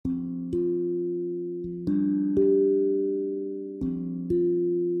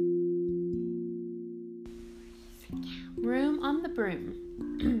broom.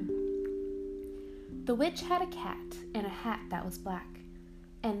 The witch had a cat and a hat that was black,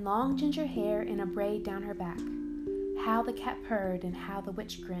 and long ginger hair in a braid down her back. How the cat purred and how the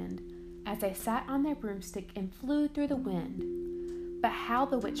witch grinned, as they sat on their broomstick and flew through the wind. But how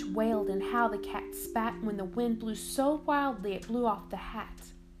the witch wailed and how the cat spat when the wind blew so wildly it blew off the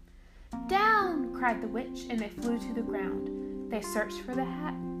hat. "Down!" cried the witch, and they flew to the ground. They searched for the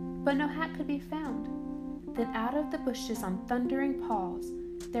hat, but no hat could be found. Then out of the bushes on thundering paws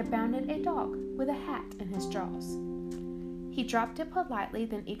there bounded a dog with a hat in his jaws. He dropped it politely,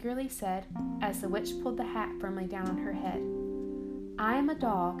 then eagerly said, as the witch pulled the hat firmly down on her head, "I am a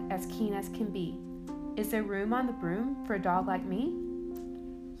dog as keen as can be. Is there room on the broom for a dog like me?"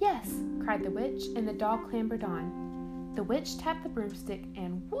 "Yes," cried the witch, and the dog clambered on. The witch tapped the broomstick,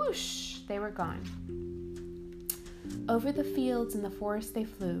 and whoosh, they were gone. Over the fields and the forest they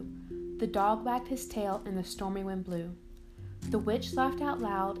flew. The dog wagged his tail, and the stormy wind blew. The witch laughed out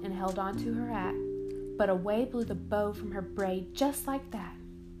loud and held on to her hat, but away blew the bow from her braid just like that.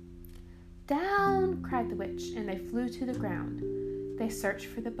 "Down!" cried the witch, and they flew to the ground. They searched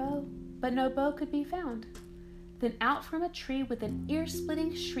for the bow, but no bow could be found. Then out from a tree with an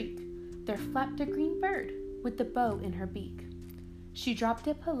ear-splitting shriek, there flapped a green bird with the bow in her beak. She dropped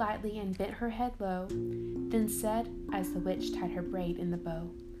it politely and bent her head low, then said, as the witch tied her braid in the bow,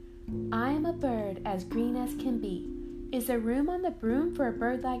 "I am a bird as green as can be. Is there room on the broom for a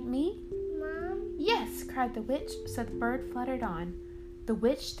bird like me?" Mom? "Yes," cried the witch, so the bird fluttered on. The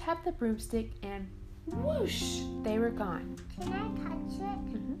witch tapped the broomstick, and whoosh, they were gone. Can I touch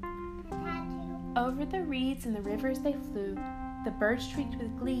it? The tattoo? Over the reeds and the rivers they flew. The birds shrieked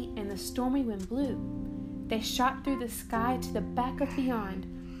with glee, and the stormy wind blew. They shot through the sky to the back of beyond.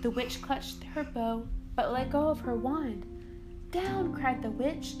 The witch clutched her bow, but let go of her wand. "Down!" cried the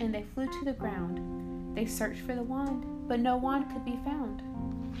witch, and they flew to the ground. They searched for the wand, but no wand could be found.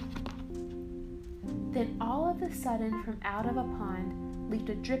 Then all of a sudden, from out of a pond, leaped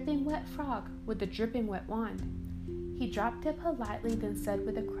a dripping wet frog with a dripping wet wand. He dropped it politely, then said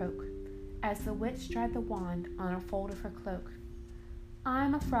with a croak, as the witch dried the wand on a fold of her cloak,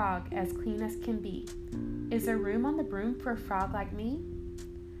 "I'm a frog as clean as can be. Is there room on the broom for a frog like me?"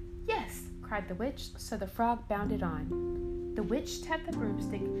 "Yes," cried the witch, so the frog bounded on. The witch tapped the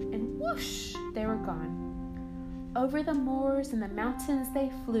broomstick, and whoosh, they were gone. Over the moors and the mountains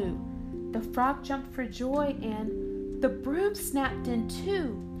they flew. The frog jumped for joy, and the broom snapped in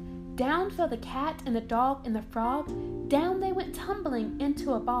two. Down fell the cat and the dog and the frog. Down they went tumbling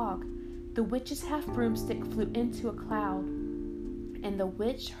into a bog. The witch's half broomstick flew into a cloud, and the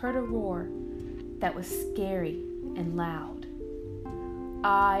witch heard a roar that was scary and loud.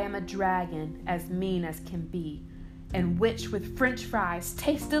 "I am a dragon as mean as can be, and witch with French fries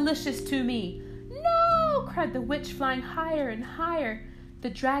tastes delicious to me." "No!" cried the witch, flying higher and higher. The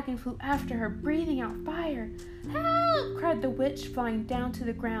dragon flew after her, breathing out fire. "Help!" cried the witch, flying down to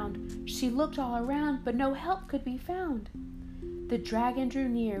the ground. She looked all around, but no help could be found. The dragon drew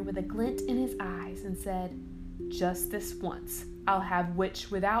near with a glint in his eyes and said, "Just this once, I'll have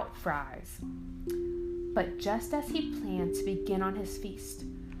witch without fries." But just as he planned to begin on his feast,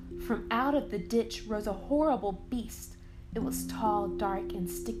 from out of the ditch rose a horrible beast. It was tall, dark, and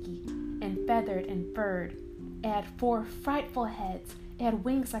sticky, and feathered and furred. It had 4 frightful heads. It had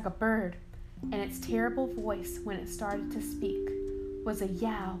wings like a bird, and its terrible voice, when it started to speak, was a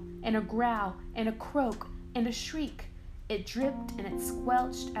yowl and a growl and a croak and a shriek. It dripped and it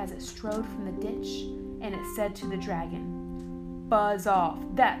squelched as it strode from the ditch, and it said to the dragon, "Buzz off,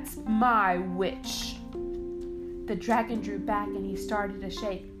 that's my witch." The dragon drew back and he started to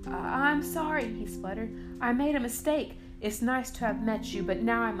shake. "I'm sorry," he spluttered. "I made a mistake. It's nice to have met you, but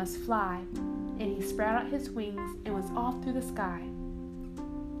now I must fly." And he spread out his wings and was off through the sky.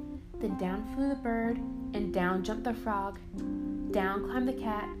 Then down flew the bird, and down jumped the frog. Down climbed the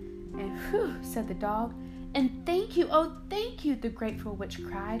cat, and whew, said the dog. "And thank you, oh thank you," the grateful witch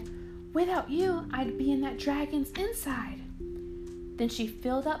cried. "Without you, I'd be in that dragon's inside." Then she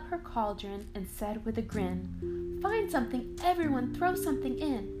filled up her cauldron and said with a grin, "Find something, everyone, throw something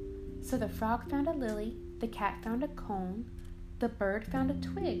in." So the frog found a lily, the cat found a cone, the bird found a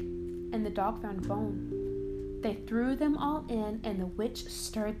twig, and the dog found a bone. They threw them all in, and the witch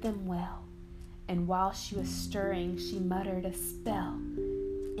stirred them well. And while she was stirring, she muttered a spell.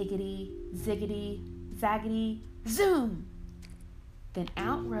 Iggity, ziggity, zaggity, zoom! Then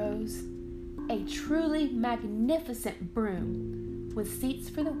out rose a truly magnificent broom, with seats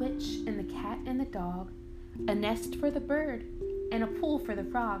for the witch and the cat and the dog, a nest for the bird, and a pool for the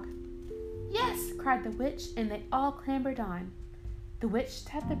frog. "Yes!" cried the witch, and they all clambered on. The witch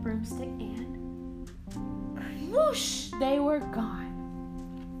tapped the broomstick, and whoosh, they were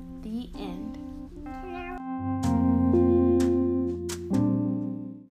gone. The end.